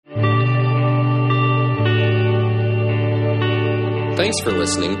Thanks for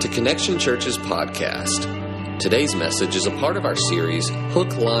listening to Connection Church's podcast. Today's message is a part of our series,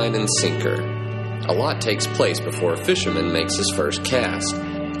 Hook, Line, and Sinker. A lot takes place before a fisherman makes his first cast.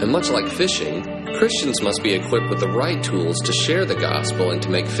 And much like fishing, Christians must be equipped with the right tools to share the gospel and to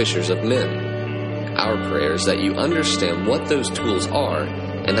make fishers of men. Our prayer is that you understand what those tools are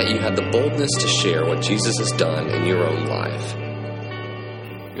and that you have the boldness to share what Jesus has done in your own life.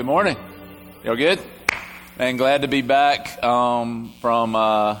 Good morning. Y'all good? Man, glad to be back from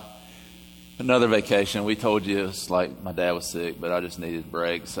another vacation. We told you it's like my dad was sick, but I just needed a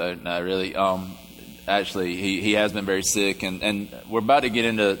break. So, no, really, actually, he has been very sick. And we're about to get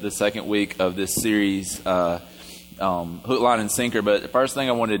into the second week of this series, Hook, Line, and Sinker. But the first thing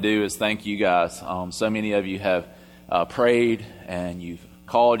I wanted to do is thank you guys. So many of you have prayed, and you've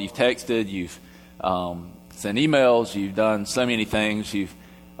called, you've texted, you've sent emails, you've done so many things.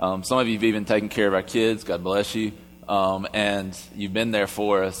 Some of you have even taken care of our kids. God bless you. And you've been there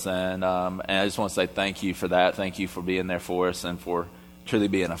for us. And I just want to say thank you for that. Thank you for being there for us and for truly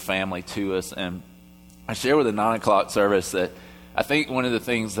being a family to us. And I share with the 9 o'clock service that I think one of the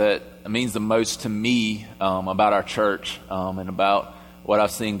things that means the most to me about our church and about what I've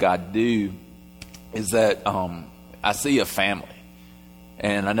seen God do is that I see a family.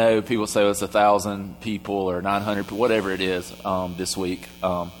 And I know people say it's 1,000 people or 900 people, whatever it is this week.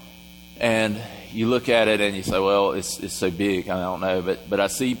 And you look at it and you say, well, it's so big. I don't know. But I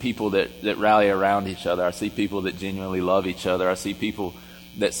see people that rally around each other. I see people that genuinely love each other. I see people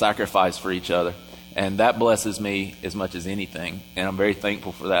that sacrifice for each other. And that blesses me as much as anything. And I'm very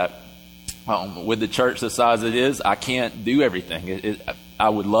thankful for that. With the church the size it is, I can't do everything. I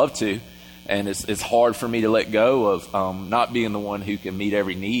would love to. And it's hard for me to let go of not being the one who can meet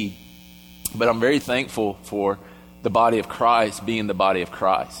every need. But I'm very thankful for the body of Christ being the body of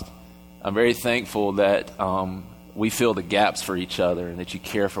Christ. I'm very thankful that we fill the gaps for each other and that you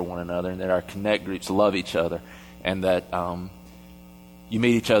care for one another and that our connect groups love each other and that you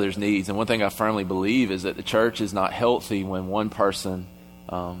meet each other's needs. And one thing I firmly believe is that the church is not healthy when one person,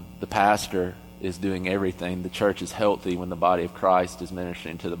 the pastor, is doing everything. The church is healthy when the body of Christ is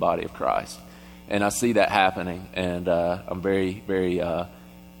ministering to the body of Christ. And I see that happening, and I'm very, very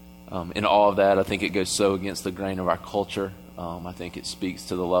in awe of that. I think it goes so against the grain of our culture. I think it speaks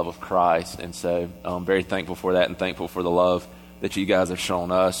to the love of Christ, and so I'm very thankful for that and thankful for the love that you guys have shown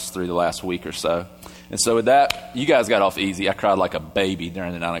us through the last week or so. And so with that, you guys got off easy. I cried like a baby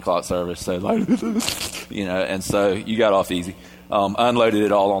during the 9 o'clock service, so like, and so you got off easy. Unloaded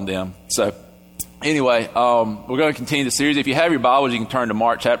it all on them. So anyway, we're going to continue the series. If you have your Bibles, you can turn to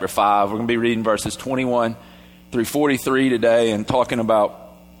Mark chapter 5. We're going to be reading verses 21 through 43 today and talking about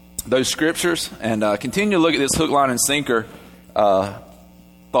those scriptures and continue to look at this hook, line, and sinker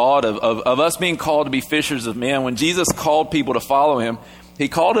thought of us being called to be fishers of men. When Jesus called people to follow him, he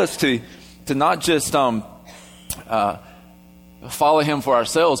called us to not just follow him for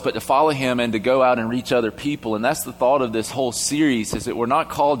ourselves, but to follow him and to go out and reach other people. And that's the thought of this whole series, is that we're not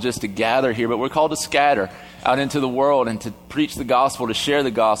called just to gather here, but we're called to scatter out into the world and to preach the gospel, to share the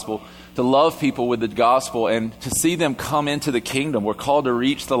gospel, to love people with the gospel, and to see them come into the kingdom. We're called to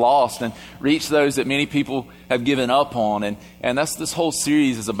reach the lost and reach those that many people have given up on. And that's this whole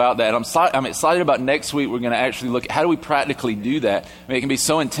series is about that. I'm excited about next week. We're going to actually look at how do we practically do that. I mean, it can be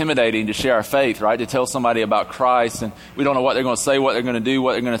so intimidating to share our faith, right? To tell somebody about Christ, and we don't know what they're going to say, what they're going to do,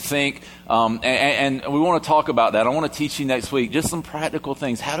 what they're going to think. And we want to talk about that. I want to teach you next week just some practical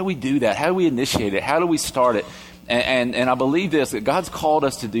things. How do we do that? How do we initiate it? How do we start it? And I believe this, that God's called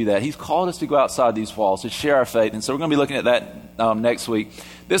us to do that. He's called us to go outside these walls, to share our faith. And so we're going to be looking at that next week.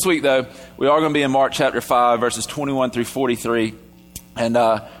 This week, though, we are going to be in Mark chapter 5, verses 21 through 43. And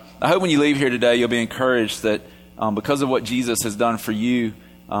I hope when you leave here today, you'll be encouraged that because of what Jesus has done for you,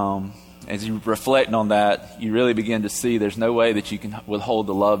 as you reflect on that, you really begin to see there's no way that you can withhold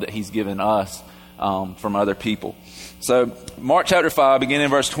the love that he's given us from other people. So Mark chapter 5, beginning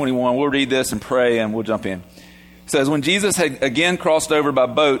in verse 21, we'll read this and pray and we'll jump in. It says, when Jesus had again crossed over by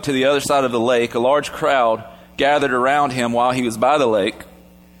boat to the other side of the lake, a large crowd gathered around him while he was by the lake.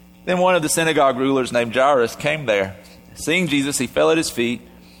 Then one of the synagogue rulers named Jairus came there. Seeing Jesus, he fell at his feet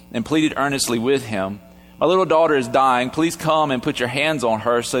and pleaded earnestly with him, my little daughter is dying. Please come and put your hands on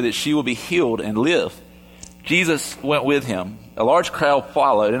her so that she will be healed and live. Jesus went with him. A large crowd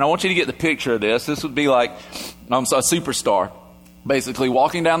followed. And I want you to get the picture of this. This would be like a superstar. Basically,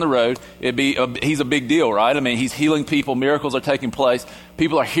 walking down the road, he's a big deal, right? I mean, he's healing people. Miracles are taking place.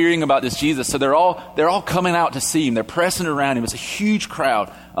 People are hearing about this Jesus. So they're all coming out to see him. They're pressing around him. It's a huge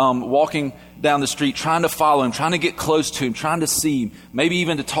crowd walking down the street, trying to follow him, trying to get close to him, trying to see him, maybe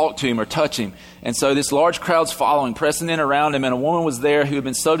even to talk to him or touch him. And so this large crowd's following, pressing in around him. And a woman was there who had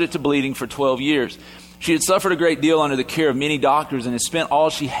been subject to bleeding for 12 years. She had suffered a great deal under the care of many doctors and had spent all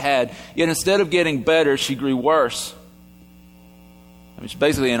she had. Yet instead of getting better, she grew worse. She's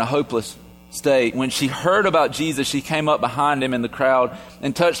basically in a hopeless state. When she heard about Jesus, she came up behind him in the crowd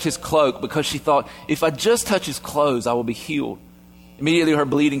and touched his cloak because she thought, if I just touch his clothes, I will be healed. Immediately her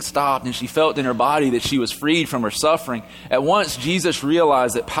bleeding stopped and she felt in her body that she was freed from her suffering. At once Jesus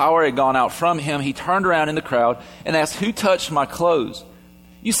realized that power had gone out from him. He turned around in the crowd and asked, "Who touched my clothes?"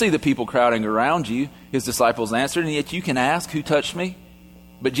 "You see the people crowding around you," his disciples answered, "and yet you can ask, 'Who touched me?'"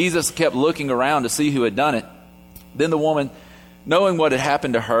 But Jesus kept looking around to see who had done it. Then the woman, knowing what had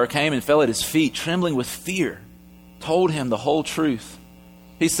happened to her, came and fell at his feet, trembling with fear, told him the whole truth.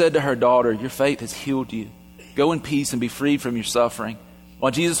 He said to her, "Daughter, your faith has healed you. Go in peace and be freed from your suffering."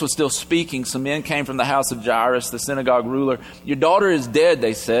 While Jesus was still speaking, some men came from the house of Jairus, the synagogue ruler. "Your daughter is dead,"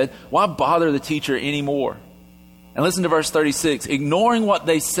 they said. "Why bother the teacher anymore?" And listen to verse 36. Ignoring what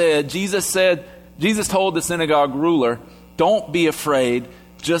they said, Jesus told the synagogue ruler, "Don't be afraid,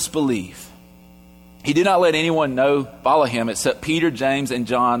 just believe." He did not let anyone follow him except Peter, James, and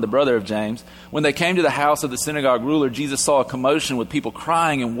John, the brother of James. When they came to the house of the synagogue ruler, Jesus saw a commotion with people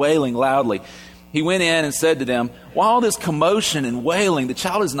crying and wailing loudly. He went in and said to them, "Why all this commotion and wailing? The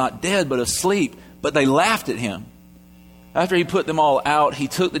child is not dead, but asleep." But they laughed at him. After he put them all out, he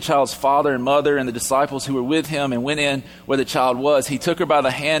took the child's father and mother and the disciples who were with him and went in where the child was. He took her by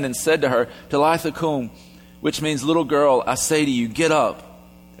the hand and said to her, "Talitha kum," which means, "Little girl, I say to you, get up."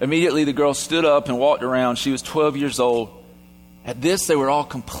 Immediately the girl stood up and walked around. She was 12 years old. At this, they were all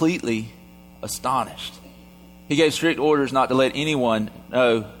completely astonished. He gave strict orders not to let anyone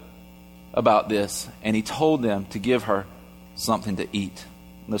know about this, and he told them to give her something to eat.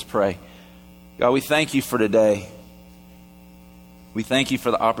 Let's pray. God, we thank you for today. We thank you for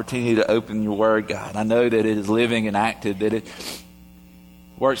the opportunity to open your word, God. I know that it is living and active, that it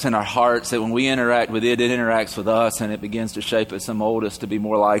works in our hearts, that when we interact with it, it interacts with us, and it begins to shape us and mold us to be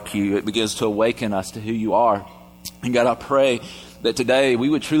more like you. It begins to awaken us to who you are. And God, I pray that today we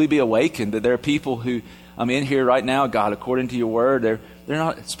would truly be awakened, that there are people who in here right now, God, according to your word, they're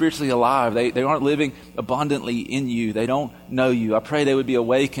not spiritually alive. They aren't living abundantly in you. They don't know you. I pray they would be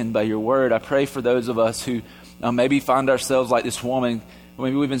awakened by your word. I pray for those of us who maybe find ourselves like this woman.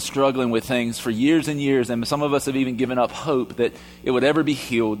 Maybe we've been struggling with things for years and years, and some of us have even given up hope that it would ever be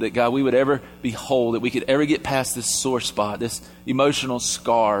healed, that God, we would ever be whole, that we could ever get past this sore spot, this emotional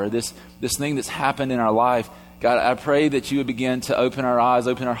scar, this thing that's happened in our life. God, I pray that you would begin to open our eyes,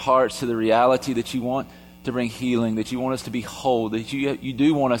 open our hearts to the reality that you want to bring healing, that you want us to be whole, that you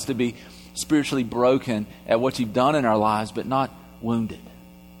do want us to be spiritually broken at what you've done in our lives, but not wounded.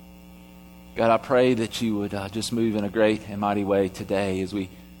 God, I pray that you would just move in a great and mighty way today as we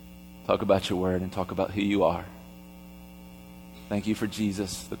talk about your word and talk about who you are. Thank you for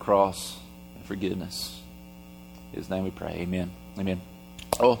Jesus, the cross, and forgiveness. In his name we pray. Amen. Amen.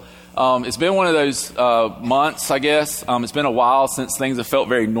 It's been one of those months, I guess. It's been a while since things have felt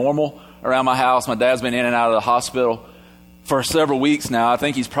very normal around my house. My dad's been in and out of the hospital for several weeks now. I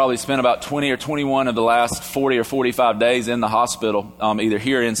think he's probably spent about 20 or 21 of the last 40 or 45 days in the hospital, either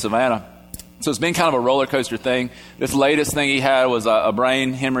here in Savannah. So it's been kind of a roller coaster thing. This latest thing he had was a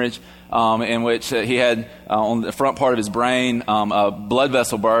brain hemorrhage in which he had on the front part of his brain a blood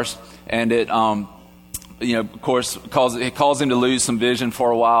vessel burst, and it of course, it caused him to lose some vision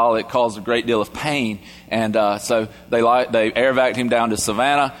for a while. It caused a great deal of pain. And so they air vac him down to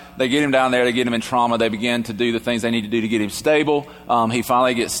Savannah. They get him down there to get him in trauma. They begin to do the things they need to do to get him stable. He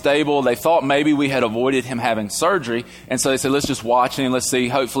finally gets stable. They thought maybe we had avoided him having surgery. And so they said, let's just watch him. Let's see.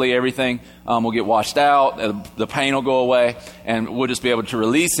 Hopefully everything will get washed out. The pain will go away. And we'll just be able to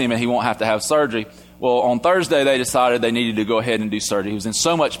release him and he won't have to have surgery. Well, on Thursday, they decided they needed to go ahead and do surgery. He was in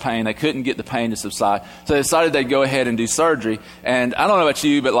so much pain, they couldn't get the pain to subside. So they decided they'd go ahead and do surgery. And I don't know about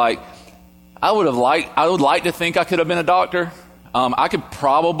you, but I would like to think I could have been a doctor. I could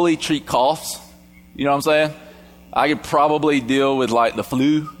probably treat coughs. You know what I'm saying? I could probably deal with the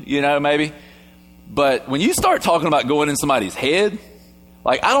flu, maybe. But when you start talking about going in somebody's head,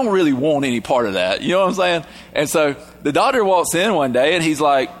 Like, I don't really want any part of that. You know what I'm saying? And so the doctor walks in one day, and he's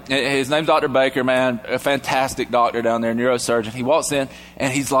like, his name's Dr. Baker, man, a fantastic doctor down there, neurosurgeon. He walks in,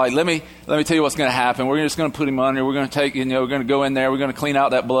 and he's like, let me tell you what's going to happen. We're just going to put him under. We're going to take, we're going to go in there. We're going to clean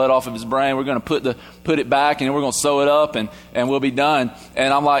out that blood off of his brain. We're going to put it back, and we're going to sew it up, and we'll be done.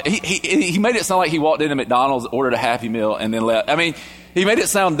 And I'm like, he made it sound like he walked into McDonald's, ordered a Happy Meal, and then left. I mean, he made it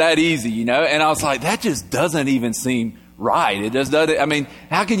sound that easy, And I was like, that just doesn't even seem right. It just doesn't. I mean,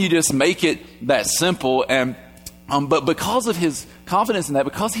 how can you just make it that simple? And but because of his confidence in that,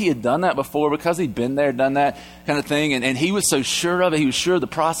 because he had done that before, because he'd been there, done that kind of thing, and he was so sure of it, he was sure of the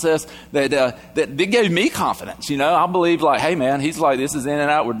process that gave me confidence. I believed, like, hey man, he's like, this is in and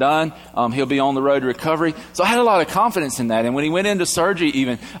out, we're done. He'll be on the road to recovery. So I had a lot of confidence in that. And when he went into surgery,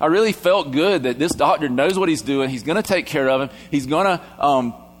 even I really felt good that this doctor knows what he's doing. He's going to take care of him. He's going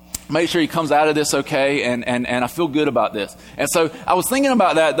to make sure he comes out of this okay, and I feel good about this. And so I was thinking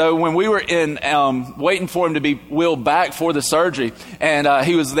about that, though, when we were in waiting for him to be wheeled back for the surgery. And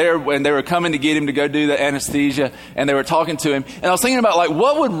he was there when they were coming to get him to go do the anesthesia, and they were talking to him. And I was thinking about, like,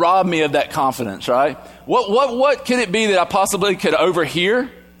 what would rob me of that confidence, right? What could it be that I possibly could overhear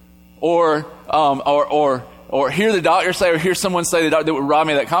or hear the doctor say, or hear someone say that would rob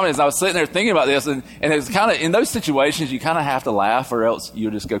me of that confidence? And I was sitting there thinking about this, and it was kind of, in those situations, you kind of have to laugh or else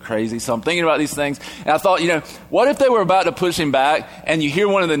you'll just go crazy. So I'm thinking about these things, and I thought, what if they were about to push him back, and you hear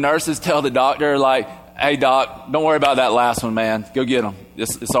one of the nurses tell the doctor, like, hey, doc, don't worry about that last one, man. Go get him.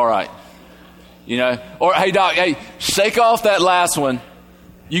 It's all right. Or, hey, doc, hey, shake off that last one.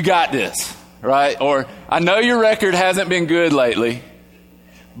 You got this, right? Or, I know your record hasn't been good lately.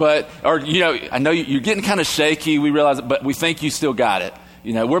 But, I know you're getting kind of shaky. We realize it, but we think you still got it.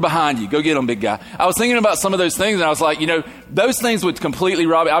 We're behind you. Go get them, big guy. I was thinking about some of those things, and I was like, those things would completely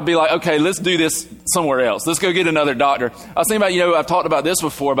rob it. I'd be like, okay, let's do this somewhere else. Let's go get another doctor. I was thinking about, I've talked about this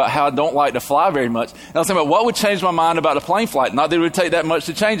before, about how I don't like to fly very much. And I was thinking about what would change my mind about a plane flight. Not that it would take that much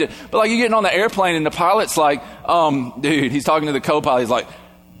to change it. But, like, you're getting on the airplane, and the pilot's like, dude, he's talking to the co-pilot. He's like,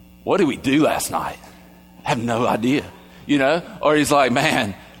 what did we do last night? I have no idea. Or he's like,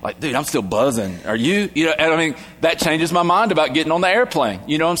 man, like, dude, I'm still buzzing. Are you? And I mean, that changes my mind about getting on the airplane.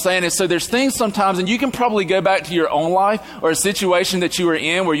 You know what I'm saying? And so there's things sometimes, and you can probably go back to your own life or a situation that you were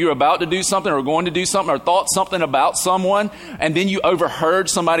in where you were about to do something or going to do something or thought something about someone, and then you overheard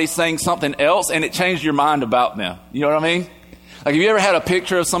somebody saying something else, and it changed your mind about them. You know what I mean? Like, have you ever had a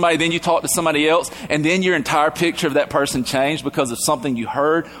picture of somebody, then you talk to somebody else, and then your entire picture of that person changed because of something you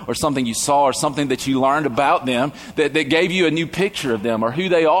heard or something you saw or something that you learned about them that gave you a new picture of them or who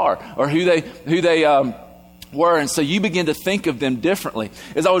they are or who they were. And so you begin to think of them differently.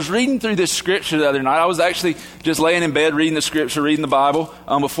 As I was reading through this scripture the other night, I was actually just laying in bed reading the scripture, reading the Bible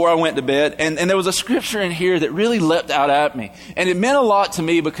before I went to bed. And there was a scripture in here that really leapt out at me. And it meant a lot to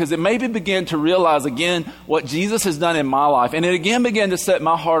me because it made me begin to realize again what Jesus has done in my life. And it again began to set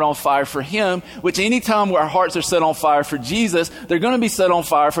my heart on fire for Him, which anytime our hearts are set on fire for Jesus, they're going to be set on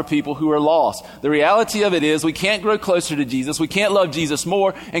fire for people who are lost. The reality of it is we can't grow closer to Jesus. We can't love Jesus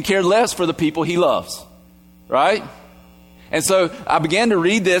more and care less for the people He loves. Right? And so I began to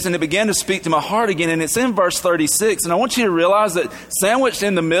read this, and it began to speak to my heart again, and it's in verse 36. And I want you to realize that sandwiched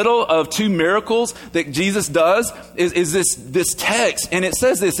in the middle of two miracles that Jesus does is this text. And it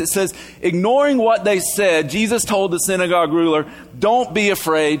says this. It says, ignoring what they said, Jesus told the synagogue ruler, don't be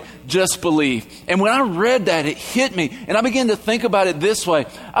afraid, just believe. And when I read that, it hit me. And I began to think about it this way.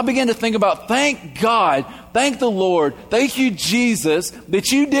 I began to think about, thank God, thank the Lord, thank you, Jesus,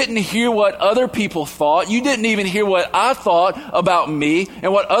 that you didn't hear what other people thought. You didn't even hear what I thought about me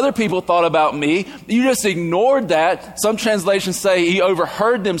and what other people thought about me. You just ignored that. Some translations say He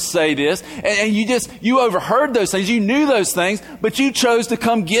overheard them say this. And you overheard those things. You knew those things, but you chose to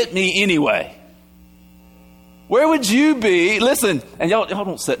come get me anyway. Where would you be? Listen, and y'all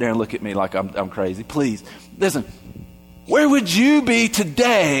don't sit there and look at me like I'm crazy. Please, listen. Where would you be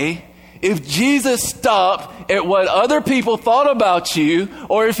today if Jesus stopped at what other people thought about you,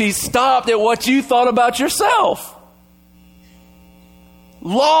 or if He stopped at what you thought about yourself?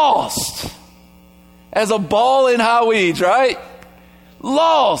 Lost as a ball in high weeds, right?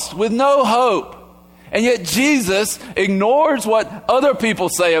 Lost with no hope. And yet Jesus ignores what other people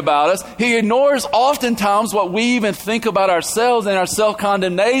say about us. He ignores oftentimes what we even think about ourselves and our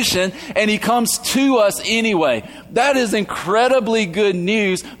self-condemnation, and He comes to us anyway. That is incredibly good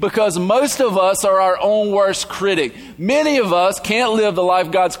news because most of us are our own worst critic. Many of us can't live the life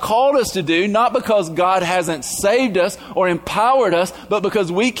God's called us to do, not because God hasn't saved us or empowered us, but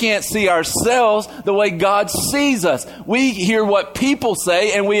because we can't see ourselves the way God sees us. We hear what people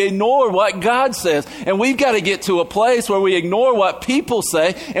say and we ignore what God says. And we've got to get to a place where we ignore what people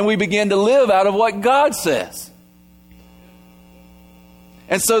say and we begin to live out of what God says.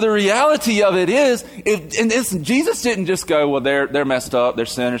 And so the reality of it is, Jesus didn't just go, well, they're messed up, they're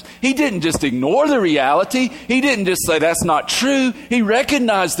sinners. He didn't just ignore the reality. He didn't just say that's not true. He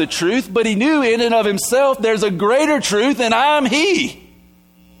recognized the truth, but he knew in and of himself there's a greater truth, and I'm he.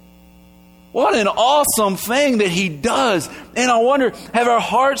 What an awesome thing that he does. And I wonder, have our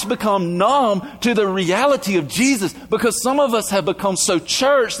hearts become numb to the reality of Jesus? Because some of us have become so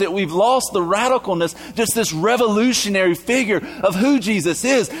church that we've lost the radicalness, just this revolutionary figure of who Jesus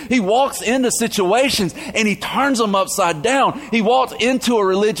is. He walks into situations and he turns them upside down. He walked into a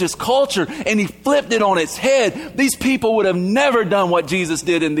religious culture and he flipped it on its head. These people would have never done what Jesus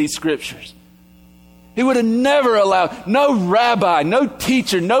did in these scriptures. He would have never allowed, no rabbi, no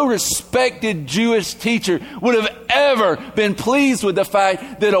teacher, no respected Jewish teacher would have ever been pleased with the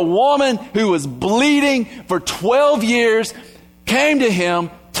fact that a woman who was bleeding for 12 years came to him,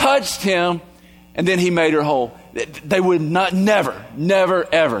 touched him, and then he made her whole. They would not, never,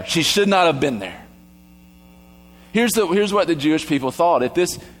 ever. She should not have been there. Here's what the Jewish people thought.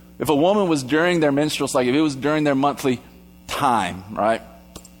 If a woman was during their menstrual cycle, if it was during their monthly time, right?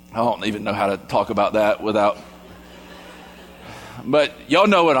 I don't even know how to talk about that without... But y'all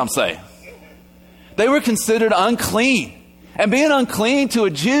know what I'm saying. They were considered unclean. And being unclean to a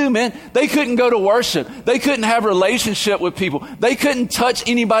Jew meant they couldn't go to worship. They couldn't have a relationship with people. They couldn't touch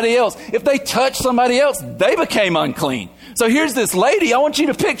anybody else. If they touched somebody else, they became unclean. So here's this lady. I want you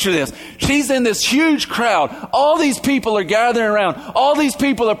to picture this. She's in this huge crowd. All these people are gathering around. All these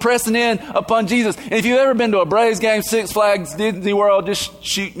people are pressing in upon Jesus. And if you've ever been to a Braves game, Six Flags, Disney World, just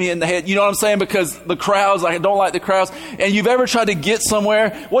shoot me in the head. You know what I'm saying? Because the crowds, I don't like the crowds. And you've ever tried to get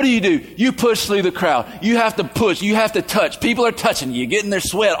somewhere, what do? You push through the crowd. You have to push. You have to touch. People are touching you. You're getting their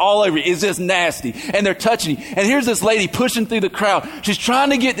sweat all over you. It's just nasty. And they're touching you. And here's this lady pushing through the crowd. She's trying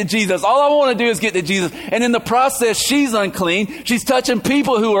to get to Jesus. All I want to do is get to Jesus. And in the process, she's unclean. She's touching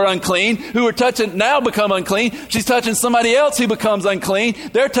people who are unclean, who are touching, now become unclean. She's touching somebody else who becomes unclean.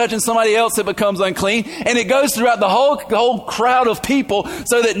 They're touching somebody else that becomes unclean. And it goes throughout the whole crowd of people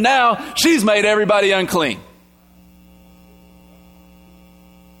so that now she's made everybody unclean.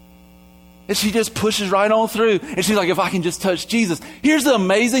 And she just pushes right on through. And she's like, if I can just touch Jesus. Here's the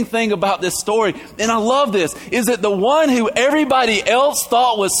amazing thing about this story, and I love this, is that the one who everybody else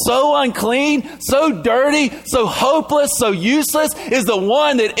thought was so unclean, so dirty, so hopeless, so useless, is the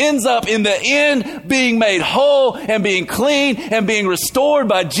one that ends up in the end being made whole and being clean and being restored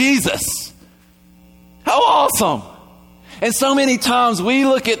by Jesus. How awesome. And so many times we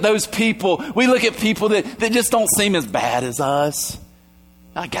look at those people, we look at people that just don't seem as bad as us.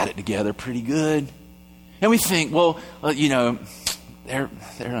 I got it together pretty good. And we think, well, they're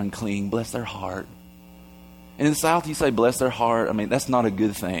unclean. Bless their heart. And in the South, you say, bless their heart. I mean, that's not a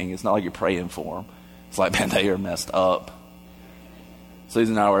good thing. It's not like you're praying for them. It's like, man, they are messed up.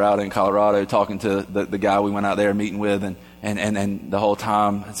 Susan and I were out in Colorado talking to the guy we went out there meeting with. And the whole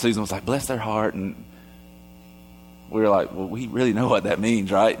time, Susan was like, bless their heart. And we were like, well, we really know what that means,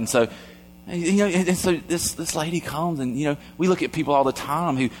 right? And so... and so this lady comes, and we look at people all the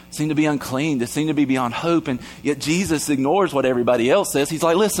time who seem to be unclean, that seem to be beyond hope, and yet Jesus ignores what everybody else says. He's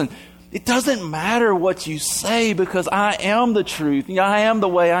like, listen, it doesn't matter what you say, because I am the truth. I am the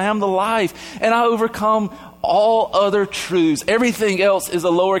way, I am the life, and I overcome all other truths. Everything else is a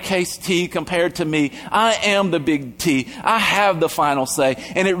lowercase t compared to me. I am the big T. I have the final say.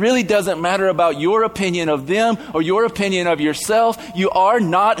 And it really doesn't matter about your opinion of them or your opinion of yourself. You are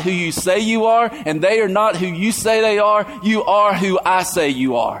not who you say you are, and they are not who you say they are. You are who I say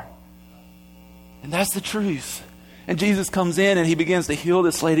you are. And that's the truth. And Jesus comes in and he begins to heal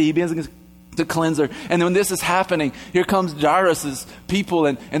this lady. He begins to cleanse her. And when this is happening, here comes Jairus' people,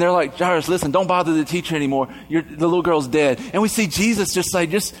 and they're like, Jairus, listen, don't bother the teacher anymore. The little girl's dead. And we see Jesus just say,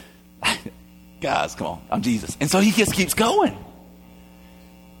 guys, come on, I'm Jesus. And so he just keeps going.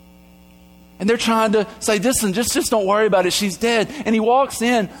 And they're trying to say, listen, just don't worry about it. She's dead. And he walks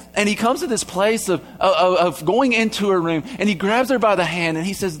in and he comes to this place of going into her room, and he grabs her by the hand and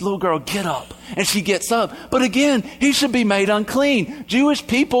he says, little girl, get up. And she gets up. But again, he should be made unclean. Jewish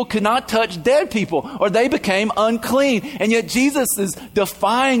people could not touch dead people or they became unclean. And yet Jesus is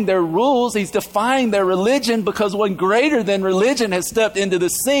defying their rules. He's defying their religion, because one greater than religion has stepped into the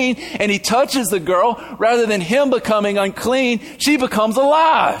scene, and he touches the girl. Rather than him becoming unclean, she becomes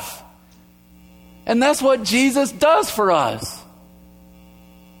alive. And that's what Jesus does for us.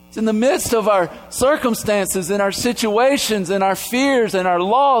 It's in the midst of our circumstances, in our situations, in our fears, in our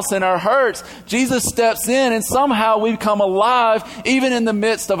loss, in our hurts. Jesus steps in and somehow we come alive even in the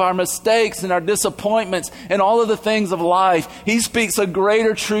midst of our mistakes and our disappointments and all of the things of life. He speaks a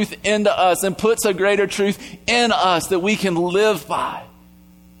greater truth into us and puts a greater truth in us that we can live by.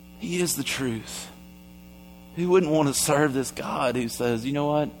 He is the truth. Who wouldn't want to serve this God who says, you know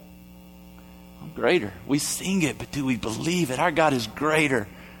what? I'm greater. We sing it, but do we believe it? Our God is greater.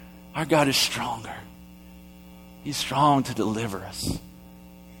 Our God is stronger. He's strong to deliver us.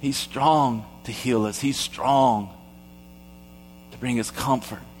 He's strong to heal us. He's strong to bring us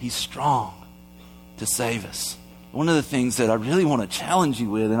comfort. He's strong to save us. One of the things that I really want to challenge you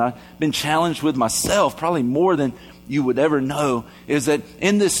with, and I've been challenged with myself probably more than you would ever know, is that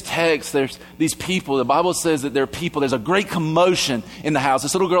in this text, there's these people. The Bible says that there are people. There's a great commotion in the house.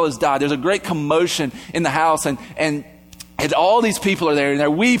 This little girl has died. There's a great commotion in the house, and all these people are there, and they're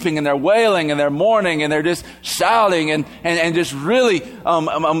weeping, and they're wailing, and they're mourning, and they're just shouting, and just really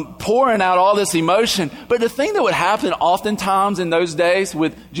pouring out all this emotion. But the thing that would happen oftentimes in those days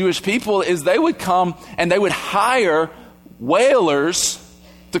with Jewish people is they would come and they would hire wailers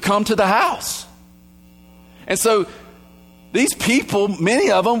to come to the house. And so these people, many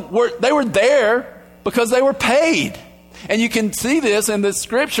of them, were there because they were paid. And you can see this in the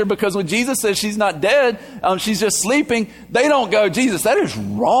scripture because when Jesus says she's not dead, she's just sleeping, they don't go, Jesus, that is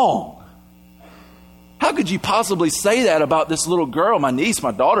wrong. How could you possibly say that about this little girl, my niece,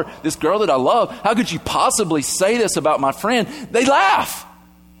 my daughter, this girl that I love? How could you possibly say this about my friend? They laugh.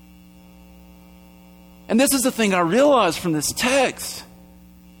 And this is the thing I realized from this text.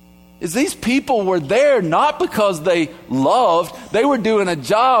 Is these people were there not because they loved. They were doing a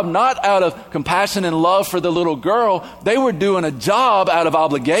job not out of compassion and love for the little girl. They were doing a job out of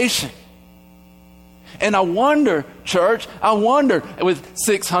obligation. And I wonder, church, with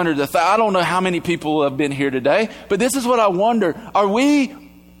 600, I don't know how many people have been here today, but this is what I wonder. Are we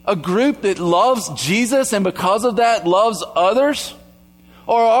a group that loves Jesus and because of that loves others?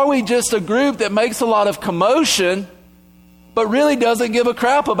 Or are we just a group that makes a lot of commotion but really doesn't give a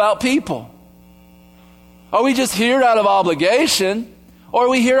crap about people? Are we just here out of obligation, or are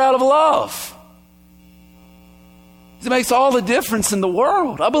we here out of love? It makes all the difference in the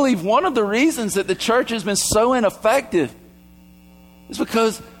world. I believe one of the reasons that the church has been so ineffective is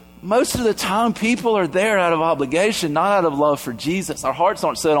because most of the time people are there out of obligation, not out of love for Jesus. Our hearts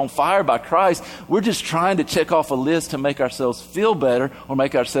aren't set on fire by Christ. We're just trying to check off a list to make ourselves feel better or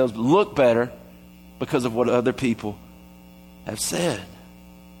make ourselves look better because of what other people have said.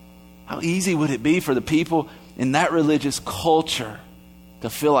 How easy would it be for the people in that religious culture to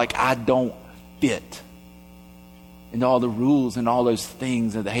feel like I don't fit into all the rules and all those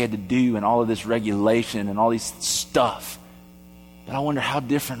things that they had to do and all of this regulation and all these stuff. But I wonder, how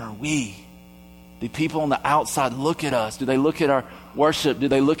different are we? Do people on the outside look at us? Do they look at our worship? Do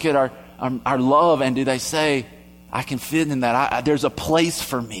they look at our love, and do they say, I can fit in that? There's a place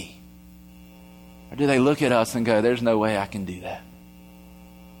for me. Or do they look at us and go, there's no way I can do that.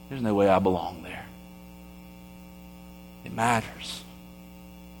 There's no way I belong there. It matters.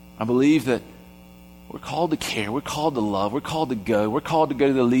 I believe that we're called to care. We're called to love. We're called to go. We're called to go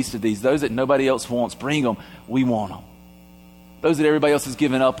to the least of these. Those that nobody else wants, bring them. We want them. Those that everybody else has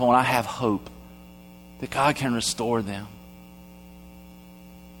given up on, I have hope that God can restore them.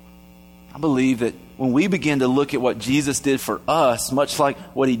 I believe that when we begin to look at what Jesus did for us, much like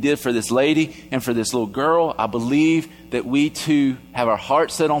what he did for this lady and for this little girl, I believe that we too have our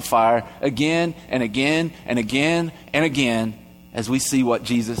hearts set on fire again and again and again and again as we see what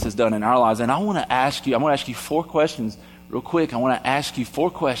Jesus has done in our lives. And I'm going to ask you 4 questions real quick. I want to ask you 4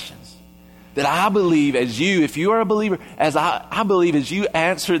 questions that I believe if you are a believer, as I believe as you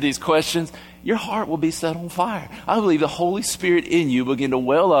answer these questions, your heart will be set on fire. I believe the Holy Spirit in you will begin to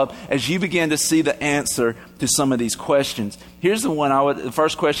well up as you begin to see the answer to some of these questions. Here's the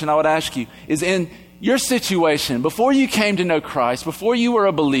first question I would ask you is, in your situation, before you came to know Christ, before you were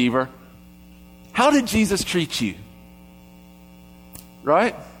a believer, how did Jesus treat you?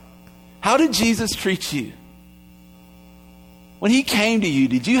 Right? How did Jesus treat you? When he came to you,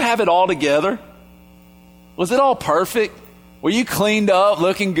 did you have it all together? Was it all perfect? Were you cleaned up,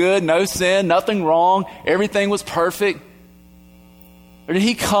 looking good, no sin, nothing wrong, everything was perfect? Or did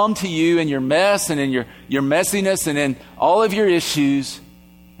he come to you in your mess and in your messiness and in all of your issues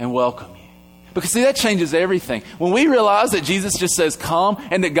and welcome you? Because see, that changes everything. When we realize that Jesus just says, come,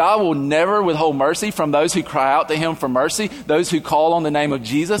 and that God will never withhold mercy from those who cry out to him for mercy, those who call on the name of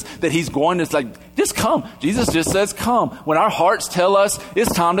Jesus, that he's going to just come. Jesus just says, come. When our hearts tell us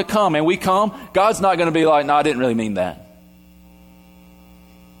it's time to come and we come, God's not going to be like, no, I didn't really mean that.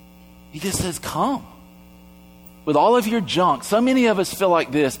 He just says, come. With all of your junk, so many of us feel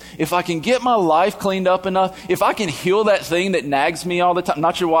like this. If I can get my life cleaned up enough, if I can heal that thing that nags me all the time,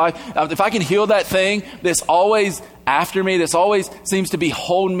 not your wife, if I can heal that thing that's always after me, that's always seems to be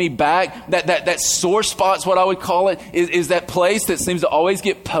holding me back, that sore spot's what I would call it, is that place that seems to always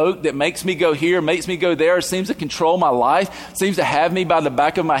get poked, that makes me go here, makes me go there, seems to control my life, seems to have me by the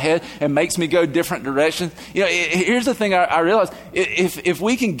back of my head and makes me go different directions. Here's the thing I realize. If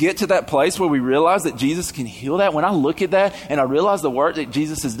we can get to that place where we realize that Jesus can heal that, when I look at that and I realize the work that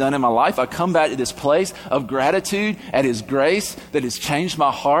Jesus has done in my life, I come back to this place of gratitude at his grace that has changed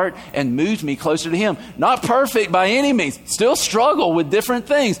my heart and moved me closer to him. Not perfect by any means, still struggle with different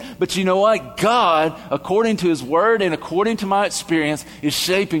things, but you know what? God, according to his word and according to my experience, is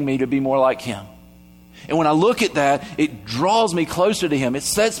shaping me to be more like him. And when I look at that, it draws me closer to him. It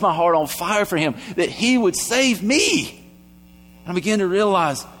sets my heart on fire for him, that he would save me. And I begin to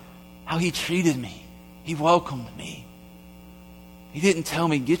realize how he treated me. He welcomed me. He didn't tell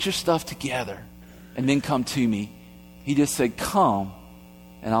me, get your stuff together and then come to me. He just said, come,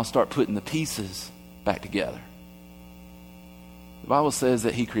 and I'll start putting the pieces back together. The Bible says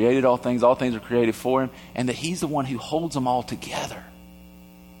that he created all things are created for him, and that he's the one who holds them all together.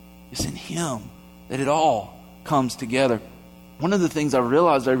 It's in him that it all comes together. One of the things I've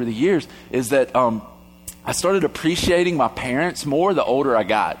realized over the years is that I started appreciating my parents more the older I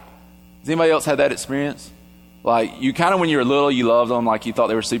got. Has anybody else had that experience? Like, you kind of, when you were little, you loved them like you thought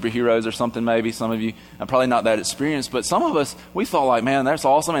they were superheroes or something, maybe. Some of you, I'm probably not that experienced, but some of us, we thought like, man, that's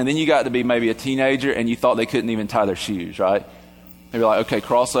awesome. And then you got to be maybe a teenager and you thought they couldn't even tie their shoes, right? They were like, okay,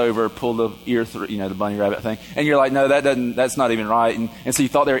 cross over, pull the ear through, the bunny rabbit thing. And you're like, no, that's not even right. And so you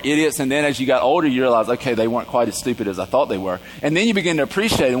thought they were idiots. And then as you got older, you realized, okay, they weren't quite as stupid as I thought they were. And then you begin to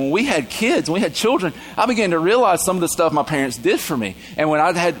appreciate it. When we had kids, when we had children, I began to realize some of the stuff my parents did for me. And when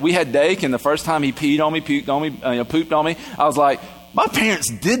we had Dake, and the first time he peed on me, puked on me, pooped on me, I was like, my parents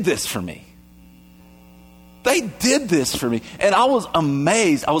did this for me. They did this for me. And I was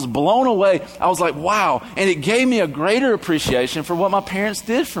amazed. I was blown away. I was like, wow. And it gave me a greater appreciation for what my parents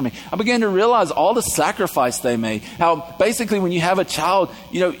did for me. I began to realize all the sacrifice they made. How basically when you have a child,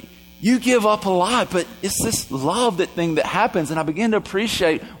 you give up a lot, but it's this love that happens. And I began to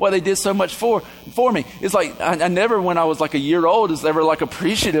appreciate what they did so much for me. It's like, I never, when I was like a year old, was ever like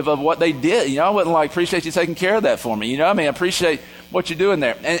appreciative of what they did. I wasn't like, appreciate you taking care of that for me. I appreciate what you're doing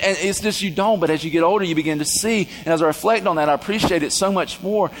there. And it's just, you don't, but as you get older, you begin to see. And as I reflect on that, I appreciate it so much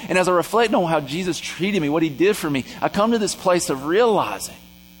more. And as I reflect on how Jesus treated me, what he did for me, I come to this place of realizing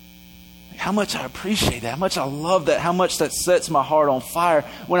how much I appreciate that, how much I love that, how much that sets my heart on fire.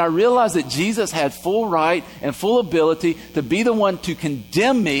 When I realized that Jesus had full right and full ability to be the one to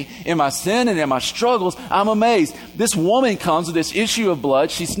condemn me in my sin and in my struggles, I'm amazed. This woman comes with this issue of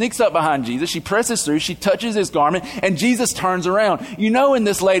blood. She sneaks up behind Jesus. She presses through. She touches his garment, and Jesus turns around. In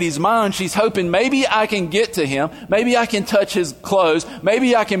this lady's mind, she's hoping maybe I can get to him. Maybe I can touch his clothes.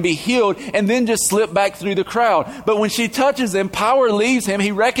 Maybe I can be healed and then just slip back through the crowd. But when she touches him, power leaves him.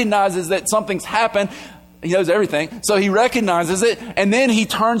 He recognizes that something's happened. He knows everything. So he recognizes it, and then he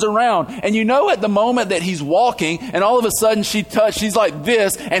turns around. And at the moment that he's walking, and all of a sudden she's like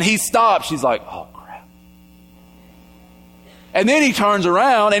this, and he stops. She's like, oh, crap. And then he turns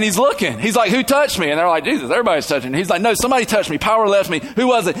around, and he's looking. He's like, who touched me? And they're like, Jesus, everybody's touching. He's like, no, somebody touched me. Power left me. Who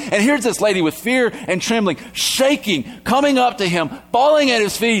was it? And here's this lady with fear and trembling, shaking, coming up to him, falling at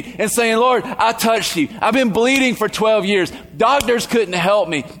his feet and saying, Lord, I touched you. I've been bleeding for 12 years. Doctors couldn't help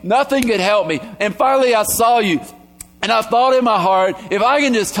me. Nothing could help me. And finally I saw you. And I thought in my heart, if I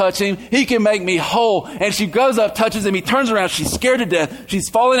can just touch him, he can make me whole. And she goes up, touches him. He turns around. She's scared to death. She's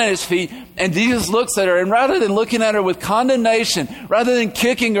falling at his feet. And Jesus looks at her. And rather than looking at her with condemnation, rather than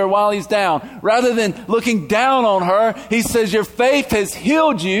kicking her while he's down, rather than looking down on her, he says, your faith has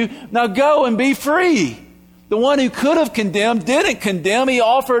healed you. Now go and be free. The one who could have condemned didn't condemn. He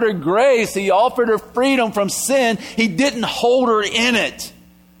offered her grace. He offered her freedom from sin. He didn't hold her in it.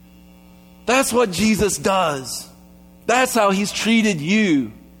 That's what Jesus does. That's how he's treated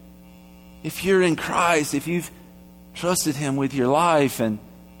you. If you're in Christ, if you've trusted him with your life and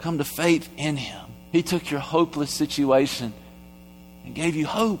come to faith in him, he took your hopeless situation and gave you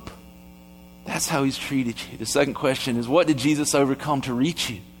hope. That's how he's treated you. The second question is, what did Jesus overcome to reach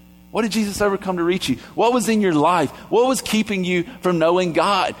you? What did Jesus overcome to reach you? What was in your life? What was keeping you from knowing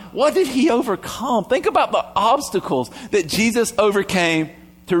God? What did he overcome? Think about the obstacles that Jesus overcame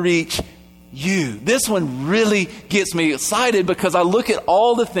to reach you. This one really gets me excited because I look at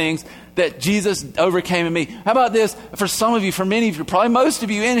all the things that Jesus overcame in me. How about this? For some of you, for many of you, probably most of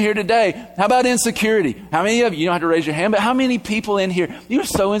you in here today, how about insecurity? How many of you, you don't have to raise your hand, but how many people in here, you're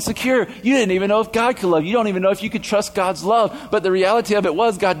so insecure, you didn't even know if God could love you. You don't even know if you could trust God's love. But the reality of it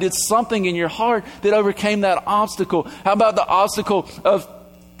was God did something in your heart that overcame that obstacle. How about the obstacle of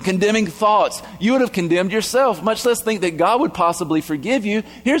condemning thoughts? You would have condemned yourself, much less think that God would possibly forgive you.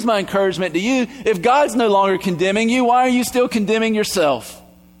 Here's my encouragement to you. If God's no longer condemning you, why are you still condemning yourself?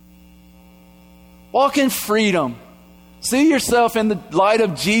 Walk in freedom. See yourself in the light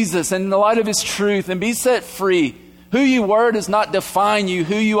of Jesus and in the light of his truth and be set free. Who you were does not define you.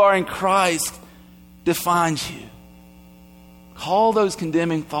 Who you are in Christ defines you. Call those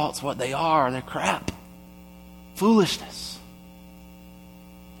condemning thoughts what they are. They're crap. Foolishness.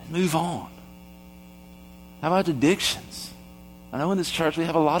 And move on. How about addictions? I know in this church we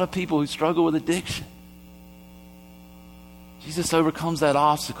have a lot of people who struggle with addiction. Jesus overcomes that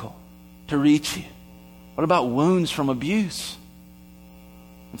obstacle to reach you. What about wounds from abuse?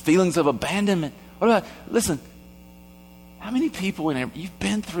 And feelings of abandonment? What about, listen, how many people in here, you've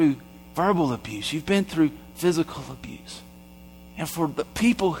been through verbal abuse, you've been through physical abuse. And for the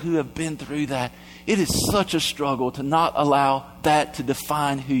people who have been through that, it is such a struggle to not allow that to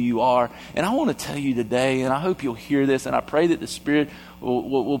define who you are. And I want to tell you today, and I hope you'll hear this, and I pray that the Spirit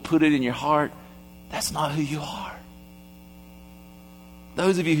will put it in your heart, that's not who you are.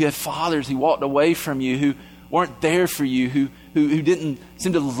 Those of you who have fathers who walked away from you, who weren't there for you, who didn't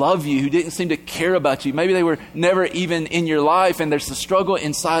seem to love you, who didn't seem to care about you. Maybe they were never even in your life, and there's a struggle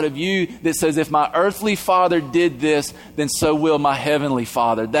inside of you that says, if my earthly father did this, then so will my heavenly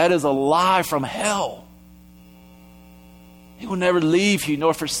Father. That is a lie from hell. He will never leave you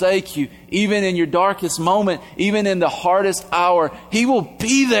nor forsake you. Even in your darkest moment, even in the hardest hour, he will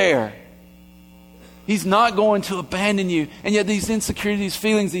be there. He's not going to abandon you. And yet these insecurities, these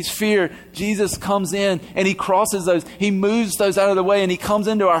feelings, these fear, Jesus comes in and he crosses those. He moves those out of the way and he comes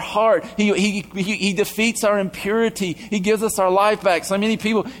into our heart. He defeats our impurity. He gives us our life back. So many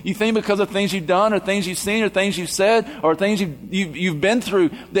people, you think because of things you've done or things you've seen or things you've said or things you've been through,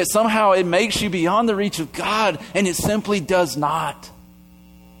 that somehow it makes you beyond the reach of God, and it simply does not.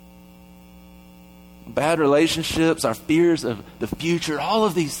 Bad relationships, our fears of the future, all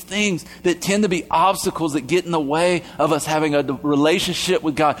of these things that tend to be obstacles that get in the way of us having a relationship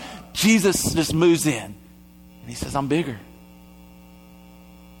with God. Jesus just moves in and he says, I'm bigger.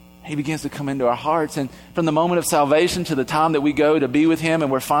 He begins to come into our hearts, and from the moment of salvation to the time that we go to be with him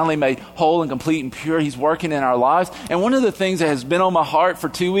and we're finally made whole and complete and pure, he's working in our lives. And one of the things that has been on my heart for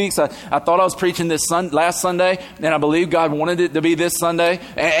 2 weeks, I thought I was preaching this last Sunday, and I believe God wanted it to be this Sunday.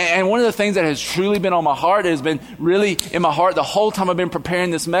 And one of the things that has truly been on my heart, has been really in my heart the whole time I've been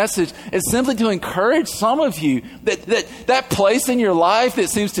preparing this message, is simply to encourage some of you that place in your life that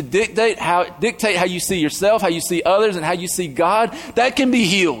seems to dictate how you see yourself, how you see others, and how you see God, that can be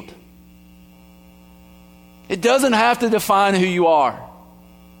healed. It doesn't have to define who you are.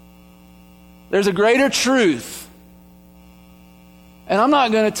 There's a greater truth. And I'm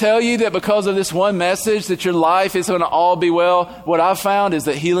not going to tell you that because of this one message that your life is going to all be well. What I've found is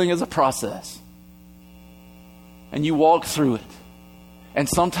that healing is a process. And you walk through it. And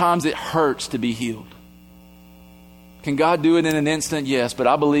sometimes it hurts to be healed. Can God do it in an instant? Yes, but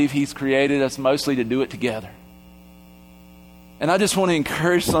I believe he's created us mostly to do it together. And I just want to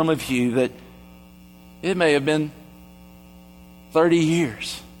encourage some of you that it may have been 30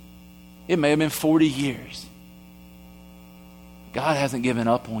 years. It may have been 40 years. God hasn't given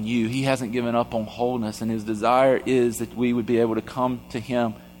up on you. He hasn't given up on wholeness. And his desire is that we would be able to come to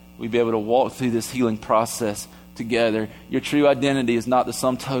him. We'd be able to walk through this healing process together. Your true identity is not the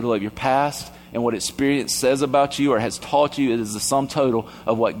sum total of your past and what experience says about you or has taught you. It is the sum total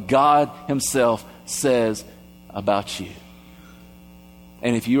of what God himself says about you.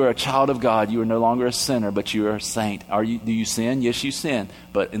 And if you are a child of God, you are no longer a sinner, but you are a saint. Do you sin? Yes, you sin.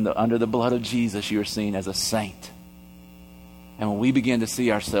 But under the blood of Jesus, you are seen as a saint. And when we begin to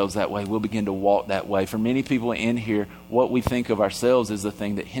see ourselves that way, we'll begin to walk that way. For many people in here, what we think of ourselves is the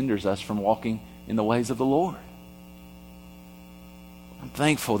thing that hinders us from walking in the ways of the Lord. I'm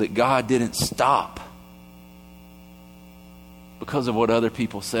thankful that God didn't stop because of what other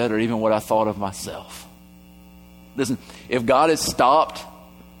people said or even what I thought of myself. Listen, if God had stopped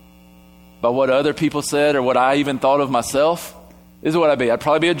by what other people said or what I even thought of myself, this is what I'd be. I'd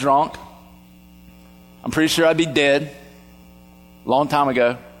probably be a drunk. I'm pretty sure I'd be dead a long time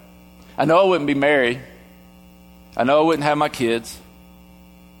ago. I know I wouldn't be married. I know I wouldn't have my kids.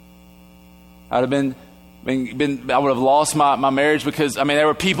 I would have lost my marriage because, there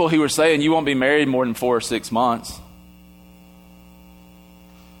were people who were saying you won't be married more than 4 or 6 months.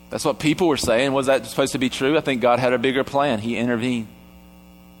 That's what people were saying. Was that supposed to be true? I think God had a bigger plan. He intervened.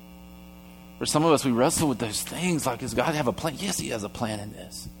 For some of us, we wrestle with those things like, does God have a plan? Yes, He has a plan in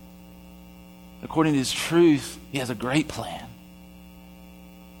this. According to His truth, He has a great plan.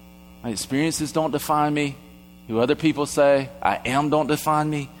 My experiences don't define me. Who other people say I am don't define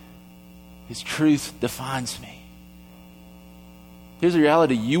me. His truth defines me. Here's the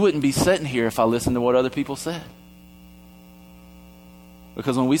reality. You wouldn't be sitting here if I listened to what other people said.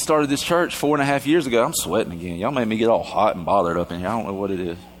 Because when we started this church 4.5 years ago, I'm sweating again. Y'all made me get all hot and bothered up in here. I don't know what it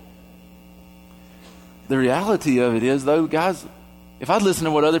is. The reality of it is, though, guys, if I'd listened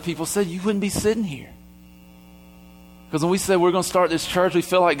to what other people said, you wouldn't be sitting here. Because when we said we're going to start this church, we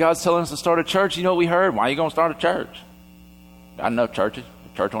feel like God's telling us to start a church. You know what we heard? Why are you going to start a church? I know churches.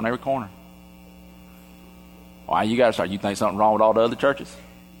 A church on every corner. Why you got to start? You think something wrong with all the other churches?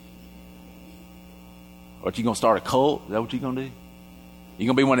 What, you going to start a cult? Is that what you going to do? You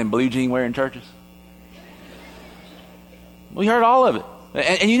going to be one of them blue jean wearing churches? We heard all of it.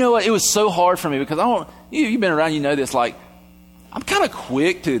 And you know what? It was so hard for me because you've been around, you know this, like, I'm kind of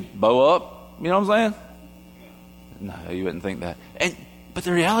quick to bow up. You know what I'm saying? No, you wouldn't think that. But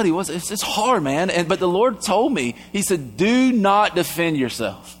the reality was, it's hard, man. But the Lord told me, He said, do not defend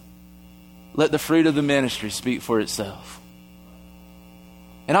yourself. Let the fruit of the ministry speak for itself.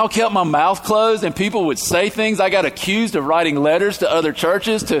 And I kept my mouth closed and people would say things. I got accused of writing letters to other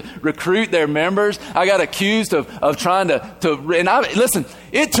churches to recruit their members. I got accused of trying listen,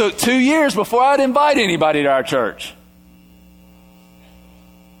 it took 2 years before I'd invite anybody to our church.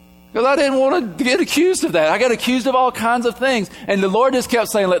 Because I didn't want to get accused of that. I got accused of all kinds of things. And the Lord just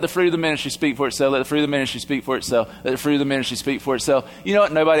kept saying, let the fruit of the ministry speak for itself. Let the fruit of the ministry speak for itself. Let the fruit of the ministry speak for itself. You know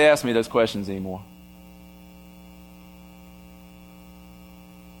what? Nobody asks me those questions anymore.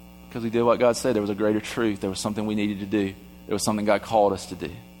 Because we did what God said. There was a greater truth. There was something we needed to do. There was something God called us to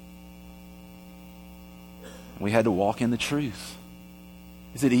do. We had to walk in the truth.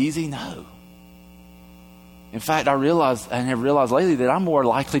 Is it easy? No. In fact, I have realized lately that I'm more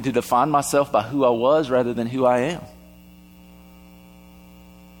likely to define myself by who I was rather than who I am.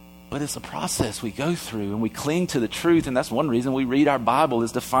 But it's a process we go through and we cling to the truth. And that's one reason we read our Bible,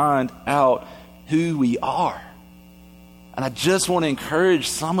 is to find out who we are. And I just want to encourage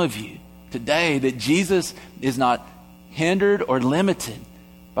some of you today that Jesus is not hindered or limited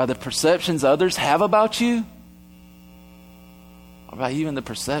by the perceptions others have about you, or by even the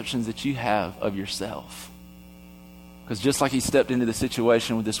perceptions that you have of yourself. Because just like He stepped into the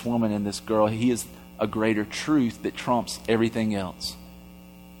situation with this woman and this girl, He is a greater truth that trumps everything else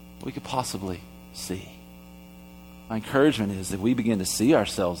we could possibly see. My encouragement is that we begin to see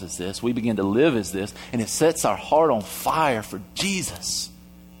ourselves as this. We begin to live as this. And it sets our heart on fire for Jesus.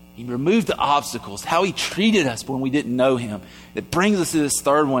 He removed the obstacles, how He treated us when we didn't know Him. It brings us to this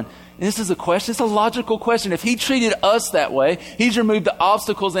third one. And this is a question. It's a logical question. If He treated us that way, He's removed the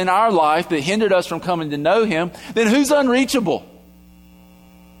obstacles in our life that hindered us from coming to know Him, then who's unreachable?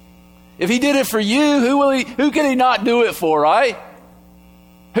 If He did it for you, who can He not do it for, right?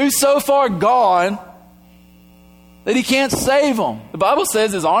 Who's so far gone that He can't save them? The Bible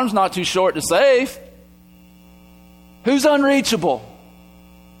says His arm's not too short to save. Who's unreachable?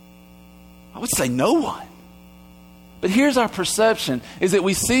 I would say no one. But here's our perception, is that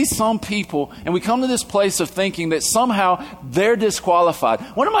we see some people and we come to this place of thinking that somehow they're disqualified.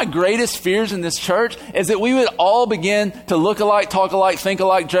 One of my greatest fears in this church is that we would all begin to look alike, talk alike, think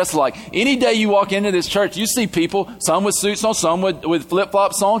alike, dress alike. Any day you walk into this church, you see people, some with suits on, some with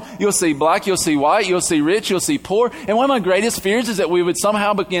flip-flops on. You'll see black, you'll see white, you'll see rich, you'll see poor. And one of my greatest fears is that we would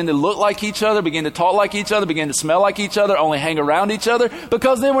somehow begin to look like each other, begin to talk like each other, begin to smell like each other, only hang around each other,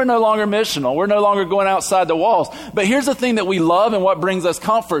 because then we're no longer missional. We're no longer going outside the walls. But here's the thing that we love and what brings us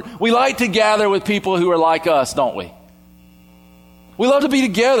comfort. We like to gather with people who are like us, don't we? We love to be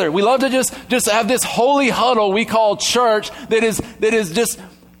together. We love to just have this holy huddle we call church that is just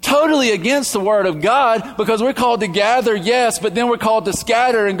totally against the Word of God, because we're called to gather, yes, but then we're called to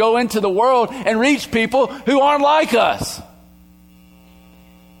scatter and go into the world and reach people who aren't like us.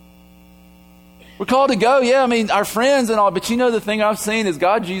 We're called to go, our friends and all, but the thing I've seen is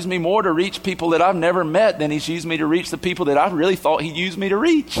God used me more to reach people that I've never met than He's used me to reach the people that I really thought He'd used me to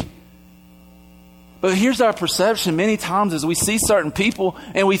reach. But here's our perception many times as we see certain people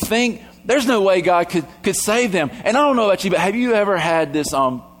and we think there's no way God could save them. And I don't know about you, but have you ever had this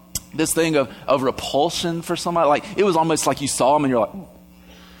thing of repulsion for somebody? Like, it was almost like you saw them and you're like,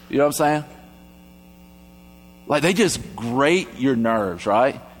 You know what I'm saying? Like they just grate your nerves,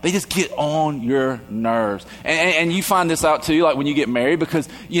 right? They just get on your nerves. And you find this out too, like when you get married, because,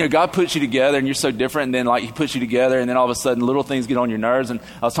 God puts you together and you're so different. And then like he puts you together and then all of a sudden little things get on your nerves. And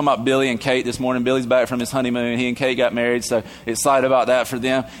I was talking about Billy and Kate this morning. Billy's back from his honeymoon. He and Kate got married. So excited about that for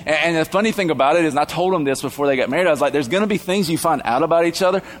them. And the funny thing about it is, and I told them this before they got married, I was like, there's going to be things you find out about each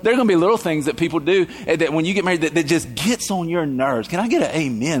other. There's going to be little things that people do that when you get married that just gets on your nerves. Can I get an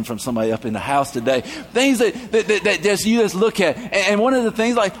amen from somebody up in the house today? Things that just you just look at. And one of the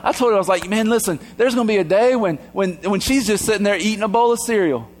things, like I told her, I was like, man, listen, there's going to be a day when she's just sitting there eating a bowl of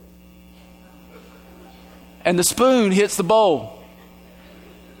cereal. And the spoon hits the bowl.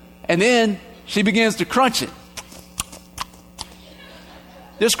 And then she begins to crunch it.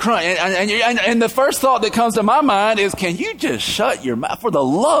 Just crunch. And the first thought that comes to my mind is, can you just shut your mouth? For the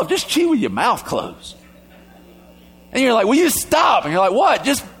love, just chew with your mouth closed. And you're like, will you stop? And you're like, what?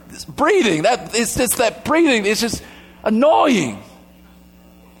 Just breathing. It's just that breathing. It's just annoying.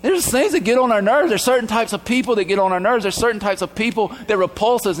 There's things that get on our nerves. There's certain types of people that get on our nerves. There's certain types of people that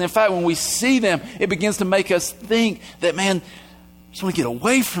repulse us. And in fact, when we see them, it begins to make us think that, man, I just want to get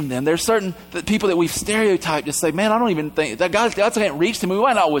away from them. There's certain people that we've stereotyped to say, man, I don't even think that God can't reach them. We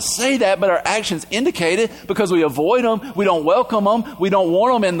might not always say that, but our actions indicate it because we avoid them. We don't welcome them. We don't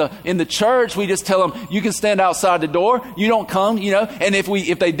want them in the church. We just tell them, you can stand outside the door. You don't come, And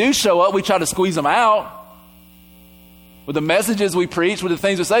if they do show up, we try to squeeze them out. With the messages we preach, with the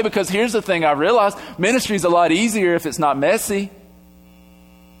things we say, because here's the thing I realized, ministry is a lot easier if it's not messy.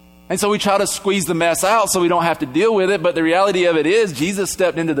 And so we try to squeeze the mess out so we don't have to deal with it. But the reality of it is, Jesus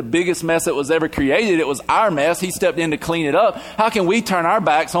stepped into the biggest mess that was ever created. It was our mess. He stepped in to clean it up. How can we turn our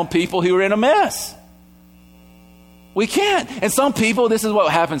backs on people who are in a mess? We can't. And some people, this is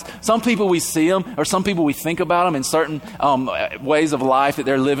what happens. Some people we see them, or some people we think about them in certain ways of life that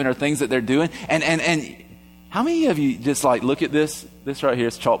they're living or things that they're doing. And how many of you just like look at this? This right here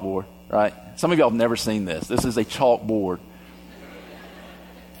is chalkboard, right? Some of y'all have never seen this. This is a chalkboard.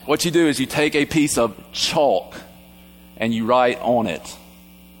 What you do is you take a piece of chalk and you write on it.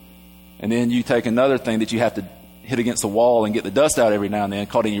 And then you take another thing that you have to hit against the wall and get the dust out every now and then,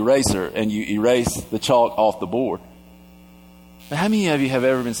 called an eraser, and you erase the chalk off the board. But how many of you have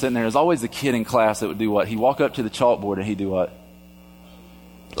ever been sitting there? There's always the kid in class that would do what? He'd walk up to the chalkboard and he'd do what?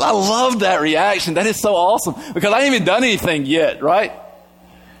 I love that reaction. That is so awesome because I ain't even done anything yet, right?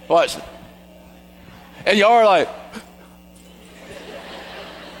 Watch. And y'all are like,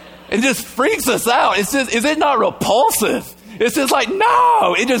 it just freaks us out. It's just, is it not repulsive? It's just like,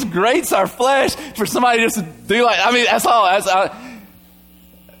 no, it just grates our flesh for somebody just to do like, I mean, that's all.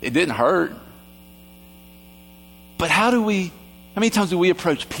 It didn't hurt. But how many times do we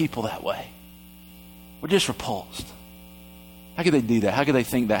approach people that way? We're just repulsed. How could they do that? How could they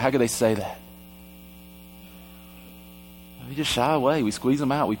think that? How could they say that? We just shy away. We squeeze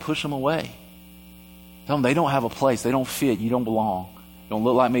them out. We push them away. Tell them they don't have a place. They don't fit. You don't belong. You don't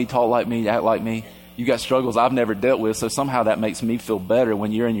look like me, talk like me, act like me. You got struggles I've never dealt with, so somehow that makes me feel better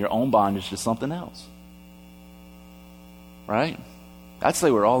when you're in your own bondage to something else. Right? I'd say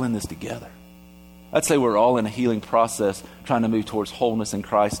we're all in this together. I'd say we're all in a healing process trying to move towards wholeness in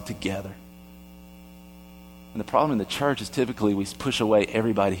Christ together. And the problem in the church is typically we push away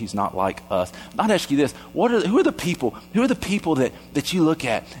everybody who's not like us. I'd ask you this: who are the people that you look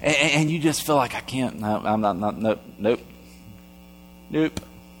at and you just feel like I can't? No, I'm not. Nope. I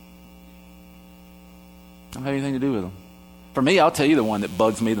don't have anything to do with them. For me, I'll tell you the one that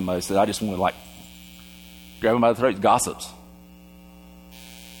bugs me the most, that I just want to like grab them by the throat. Gossips.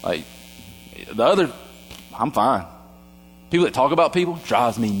 Like the other, I'm fine. People that talk about people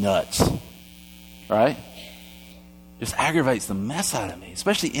drives me nuts. Right? Just aggravates the mess out of me,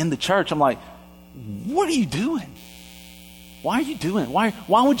 especially in the church. I'm like, what are you doing? Why are you doing it?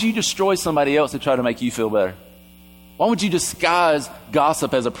 Why would you destroy somebody else to try to make you feel better? Why would you disguise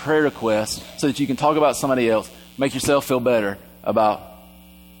gossip as a prayer request so that you can talk about somebody else, make yourself feel better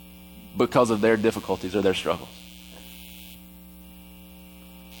because of their difficulties or their struggles?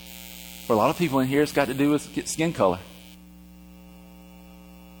 For a lot of people in here, it's got to do with skin color.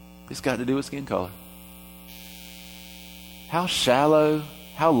 It's got to do with skin color. How shallow,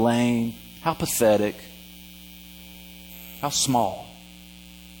 how lame, how pathetic, how small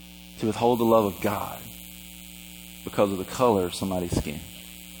to withhold the love of God because of the color of somebody's skin.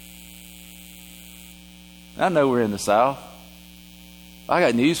 I know we're in the South. I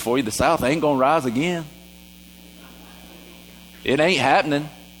got news for you. The South ain't going to rise again. It ain't happening.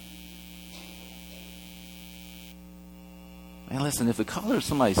 And listen, if the color of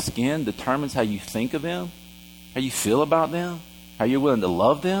somebody's skin determines how you think of them, how you feel about them, how you're willing to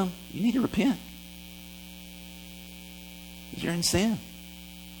love them, you need to repent. Because you're in sin.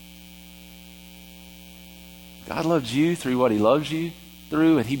 God loves you through what he loves you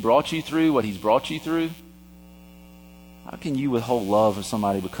through, and he brought you through what he's brought you through. How can you withhold love of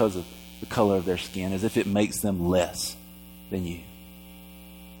somebody because of the color of their skin, as if it makes them less than you?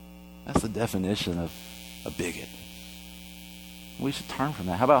 That's the definition of a bigot. We should turn from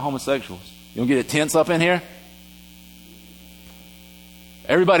that. How about homosexuals? You don't get it tense up in here?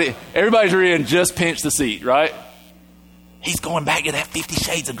 Everybody's reading Just Pinch the Seat, right? He's going back to that 50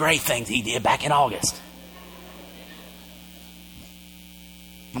 Shades of Grey thing he did back in August.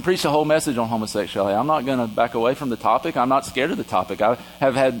 I preached a whole message on homosexuality. I'm not going to back away from the topic. I'm not scared of the topic. I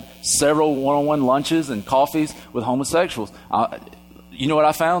have had several one-on-one lunches and coffees with homosexuals. You know what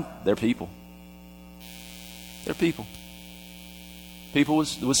I found? They're people. They're people. People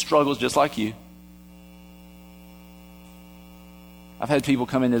with struggles just like you. I've had people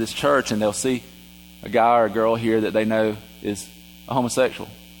come into this church and they'll see a guy or a girl here that they know is a homosexual.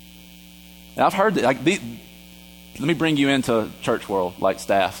 And I've heard that. Let me bring you into church world, like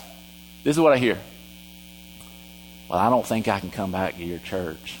staff. This is what I hear. Well, I don't think I can come back to your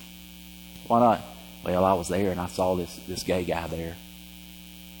church. Why not? Well, I was there and I saw this gay guy there.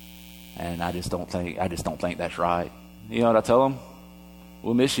 And I just don't think that's right. You know what I tell them?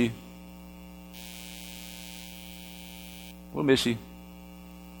 We'll miss you. We'll miss you.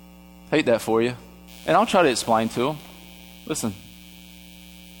 Hate that for you. And I'll try to explain to them. Listen,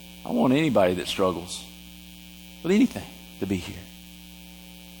 I want anybody that struggles with anything to be here.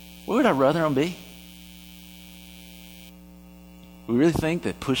 Where would I rather them be? We really think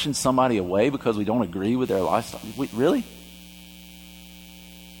that pushing somebody away because we don't agree with their lifestyle, really?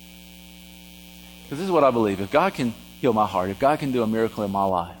 Because this is what I believe. If God can heal my heart, if God can do a miracle in my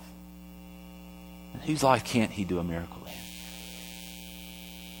life, whose life can't he do a miracle in?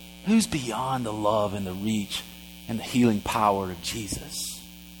 Who's beyond the love and the reach and the healing power of Jesus?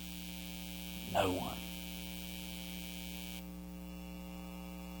 No one.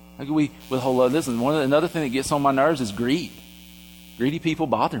 How can we withhold love? Listen, another thing that gets on my nerves is greed. Greedy people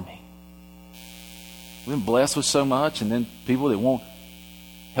bother me. We've been blessed with so much, and then people that won't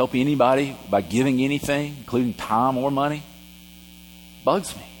help anybody by giving anything, including time or money,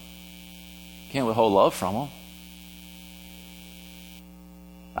 bugs me. Can't withhold love from them.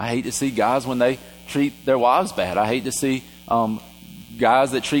 I hate to see guys when they treat their wives bad. I hate to see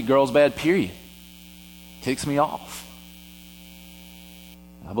guys that treat girls bad, period. Ticks me off.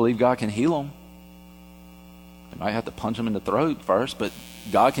 I believe God can heal them. You might have to punch them in the throat first, but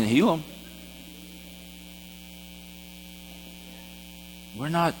God can heal them.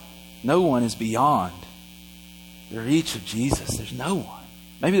 No one is beyond the reach of Jesus. There's no one.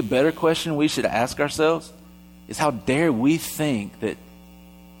 Maybe the better question we should ask ourselves is, how dare we think that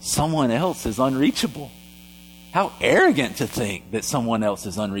someone else is unreachable? How arrogant to think that someone else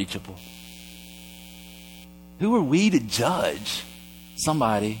is unreachable. Who are we to judge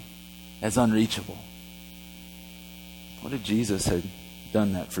somebody as unreachable? What if Jesus had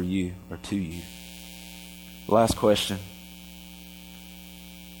done that for you or to you? Last question.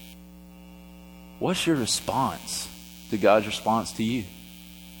 What's your response to God's response to you?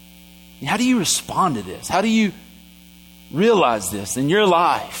 And how do you respond to this? How do you realize this in your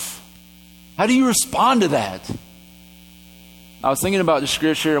life? How do you respond to that? I was thinking about the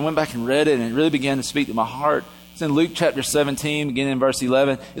scripture. I went back and read it, and it really began to speak to my heart. It's in Luke chapter 17, beginning in verse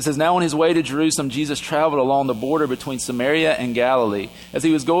 11. It says, "Now on his way to Jerusalem, Jesus traveled along the border between Samaria and Galilee. As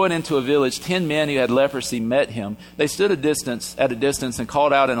he was going into a village, 10 men who had leprosy met him. They stood at a distance and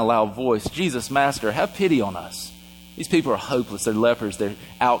called out in a loud voice, 'Jesus, Master, have pity on us.'" These people are hopeless. They're lepers. They're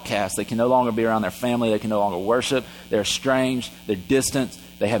outcasts. They can no longer be around their family. They can no longer worship. They're estranged. They're distant.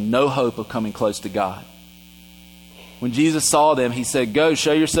 They have no hope of coming close to God. When Jesus saw them, he said, "Go,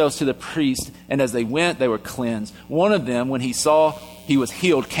 show yourselves to the priest." And as they went, they were cleansed. One of them, when he saw he was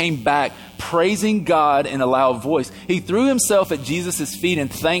healed, came back, praising God in a loud voice. He threw himself at Jesus' feet and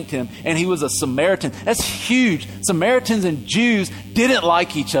thanked him, and he was a Samaritan. That's huge. Samaritans and Jews didn't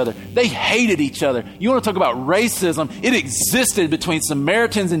like each other. They hated each other. You want to talk about racism? It existed between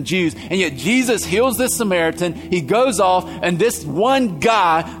Samaritans and Jews, and yet Jesus heals this Samaritan. He goes off, and this one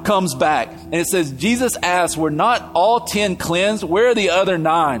guy comes back. And it says, Jesus asked, "Were not all 10 cleansed? Where are the other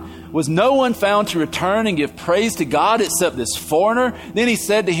 9? Was no one found to return and give praise to God except this foreigner?" Then he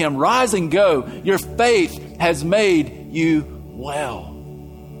said to him, "Rise and go. Your faith has made you well."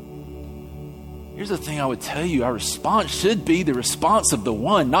 Here's the thing I would tell you. Our response should be the response of the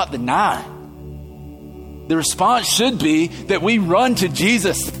 1, not the 9. The response should be that we run to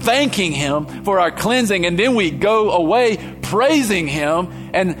Jesus, thanking him for our cleansing, and then we go away praising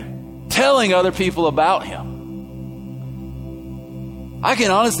him and telling other people about him. I can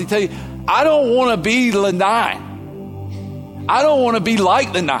honestly tell you, I don't want to be the 9. I don't want to be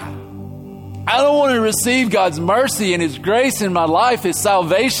like the 9. I don't want to receive God's mercy and his grace in my life, his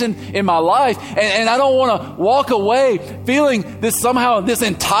salvation in my life. And I don't want to walk away feeling this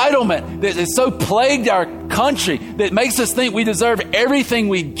entitlement that has so plagued our country that makes us think we deserve everything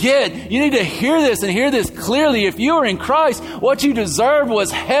we get. You need to hear this and hear this clearly. If you are in Christ, what you deserve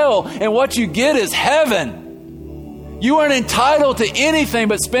was hell and what you get is heaven. You aren't entitled to anything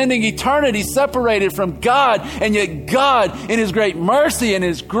but spending eternity separated from God, and yet God, in his great mercy and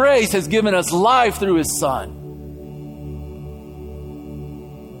his grace, has given us life through his Son.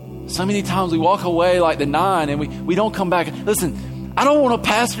 So many times we walk away like the 9 and we don't come back. Listen, I don't want to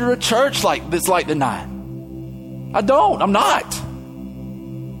pastor a church like the 9. I don't. I'm not.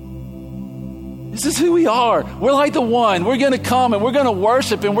 This is who we are. We're like the 1. We're going to come and we're going to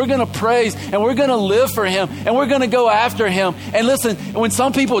worship and we're going to praise and we're going to live for him and we're going to go after him. And listen, when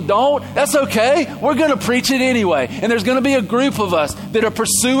some people don't, that's okay. We're going to preach it anyway. And there's going to be a group of us that are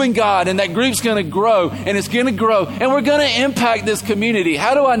pursuing God, and that group's going to grow and it's going to grow and we're going to impact this community.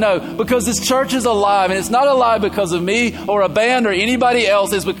 How do I know? Because this church is alive, and it's not alive because of me or a band or anybody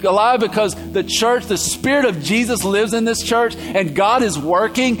else. It's alive because the church, the Spirit of Jesus lives in this church, and God is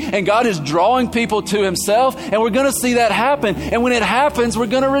working and God is drawing people to himself, and we're going to see that happen. And when it happens, we're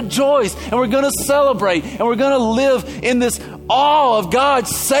going to rejoice and we're going to celebrate and we're going to live in this awe of God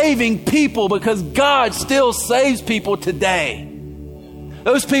saving people, because God still saves people today.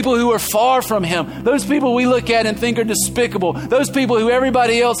 Those people who are far from him, those people we look at and think are despicable, those people who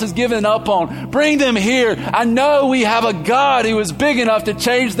everybody else has given up on, bring them here. I know we have a God who is big enough to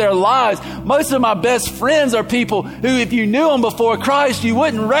change their lives. Most of my best friends are people who, if you knew them before Christ, you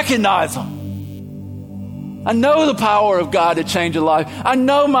wouldn't recognize them. I know the power of God to change a life. I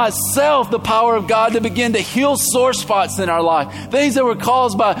know myself the power of God to begin to heal sore spots in our life. Things that were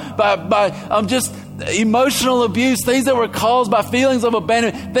caused by just emotional abuse, things that were caused by feelings of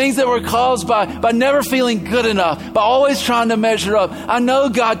abandonment, things that were caused by never feeling good enough, by always trying to measure up. I know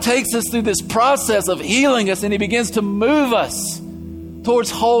God takes us through this process of healing us, and he begins to move us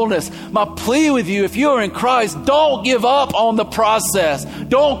towards wholeness. My plea with you, if you are in Christ, don't give up on the process.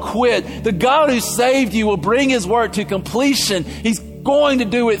 Don't quit. The God who saved you will bring his work to completion. He's going to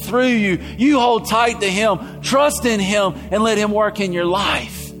do it through you. You hold tight to him, trust in him, and let him work in your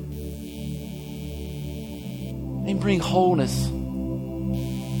life. And bring wholeness.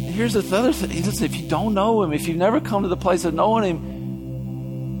 And here's the other thing. Listen, if you don't know him, if you've never come to the place of knowing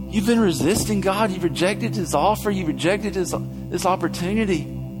him, you've been resisting God. You've rejected his offer. You've rejected this opportunity.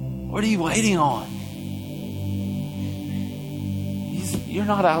 What are you waiting on? You're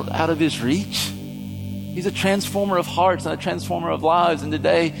not out of his reach. He's a transformer of hearts and a transformer of lives. And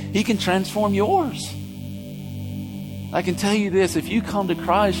today, he can transform yours. I can tell you this. If you come to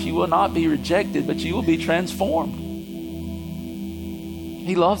Christ, you will not be rejected, but you will be transformed.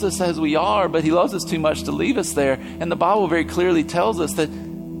 He loves us as we are, but he loves us too much to leave us there. And the Bible very clearly tells us that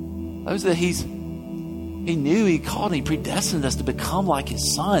those that he knew, he called, and he predestined us to become like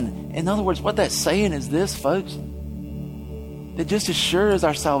his Son. In other words, what that's saying is this, folks, that just as sure as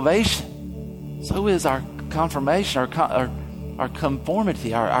our salvation, so is our confirmation, our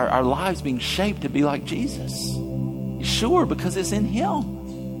conformity, our lives being shaped to be like Jesus. It's sure because it's in him.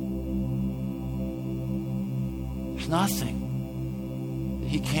 There's nothing that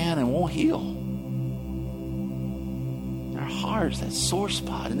he can and won't heal. Hearts, that sore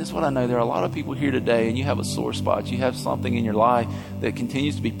spot. And this is what I know. There are a lot of people here today, and you have a sore spot. You have something in your life that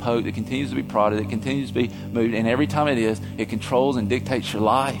continues to be poked, that continues to be prodded, that continues to be moved. And every time it is, it controls and dictates your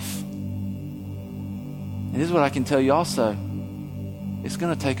life. And this is what I can tell you also. It's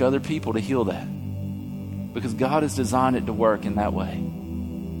going to take other people to heal that, because God has designed it to work in that way.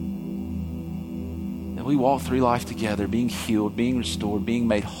 That we walk through life together, being healed, being restored, being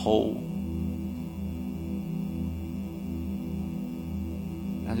made whole.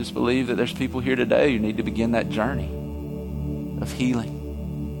 I just believe that there's people here today who need to begin that journey of healing.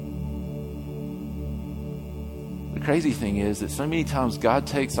 The crazy thing is that so many times God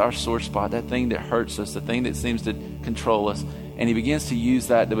takes our sore spot, that thing that hurts us, the thing that seems to control us, and he begins to use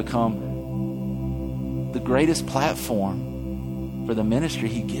that to become the greatest platform for the ministry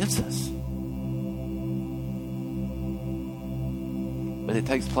he gives us. But it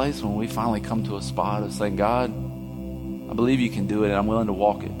takes place when we finally come to a spot of saying, God, I believe you can do it, and I'm willing to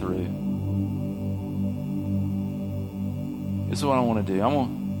walk it through. This is what I want to do. I'm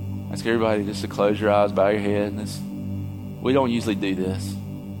going to ask everybody just to close your eyes, bow your head. We don't usually do this.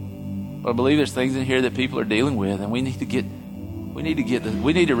 But I believe there's things in here that people are dealing with, and we need to get We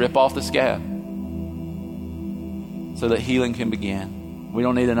need to rip off the scab so that healing can begin. We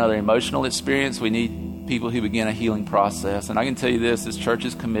don't need another emotional experience. We need people who begin a healing process. And I can tell you this church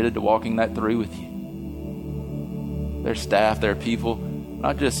is committed to walking that through with you. Their staff, their people,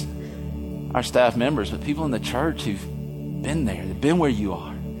 not just our staff members, but people in the church who've been there, they've been where you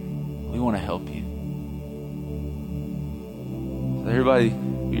are. We want to help you. So everybody,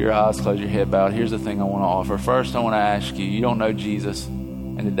 with your eyes closed, your head bowed. Here's the thing I want to offer. First, I want to ask you don't know Jesus,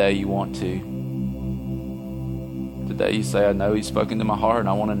 and today you want to. Today you say, I know He's spoken to my heart, and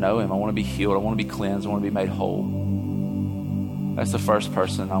I want to know Him. I want to be healed. I want to be cleansed. I want to be made whole. That's the first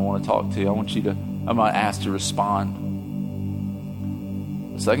person I want to talk to. I'm going to ask to respond.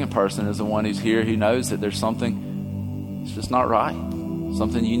 The second person is the one who's here who knows that there's something that's just not right.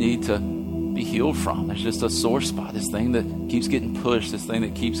 Something you need to be healed from. There's just a sore spot, this thing that keeps getting pushed, this thing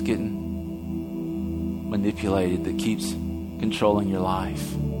that keeps getting manipulated, that keeps controlling your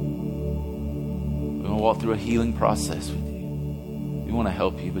life. We want to walk through a healing process with you. We want to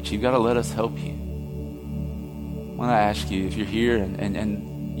help you, but you've got to let us help you. I want to ask you, if you're here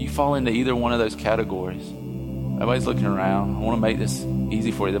and you fall into either one of those categories, everybody's looking around. I want to make this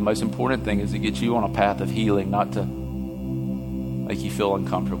easy for you. The most important thing is to get you on a path of healing, not to make you feel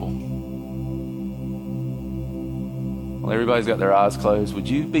uncomfortable. Well, everybody's got their eyes closed. Would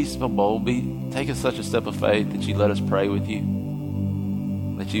you be so bold, take such a step of faith that you let us pray with you?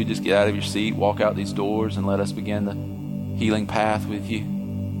 That you just get out of your seat, walk out these doors, and let us begin the healing path with you.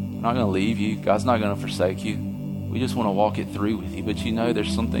 We're not going to leave you. God's not going to forsake you. We just want to walk it through with you. But you know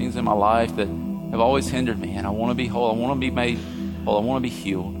there's some things in my life that have always hindered me, and I want to be whole. I want to be made whole. I want to be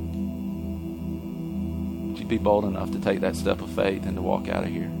healed. Would you be bold enough to take that step of faith and to walk out of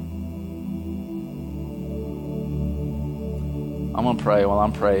here? I'm going to pray. While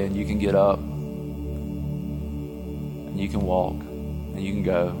I'm praying, you can get up and you can walk and you can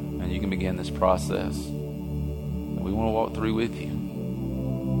go and you can begin this process. And we want to walk through with you.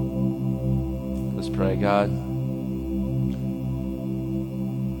 Let's pray. God,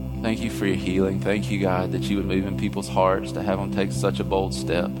 thank you for your healing. Thank you, God, that you would move in people's hearts to have them take such a bold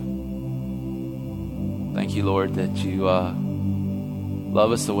step. Thank you, Lord, that you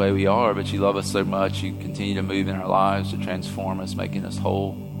love us the way we are, but you love us so much. You continue to move in our lives to transform us, making us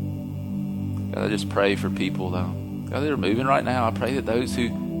whole. God, I just pray for people, though. God, that are moving right now. I pray that those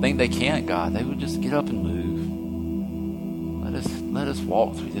who think they can't, God, they would just get up and move. Let us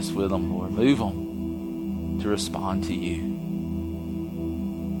walk through this with them, Lord. Move them to respond to you.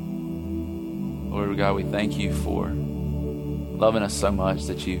 Lord God, we thank you for loving us so much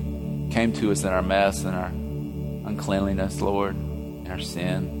that you came to us in our mess and our uncleanliness, Lord, and our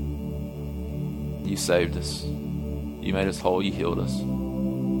sin. You saved us. You made us whole. You healed us.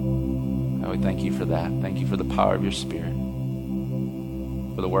 God, we thank you for that. Thank you for the power of your Spirit,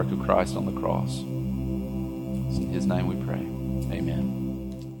 for the work of Christ on the cross. It's in His name we pray. Amen.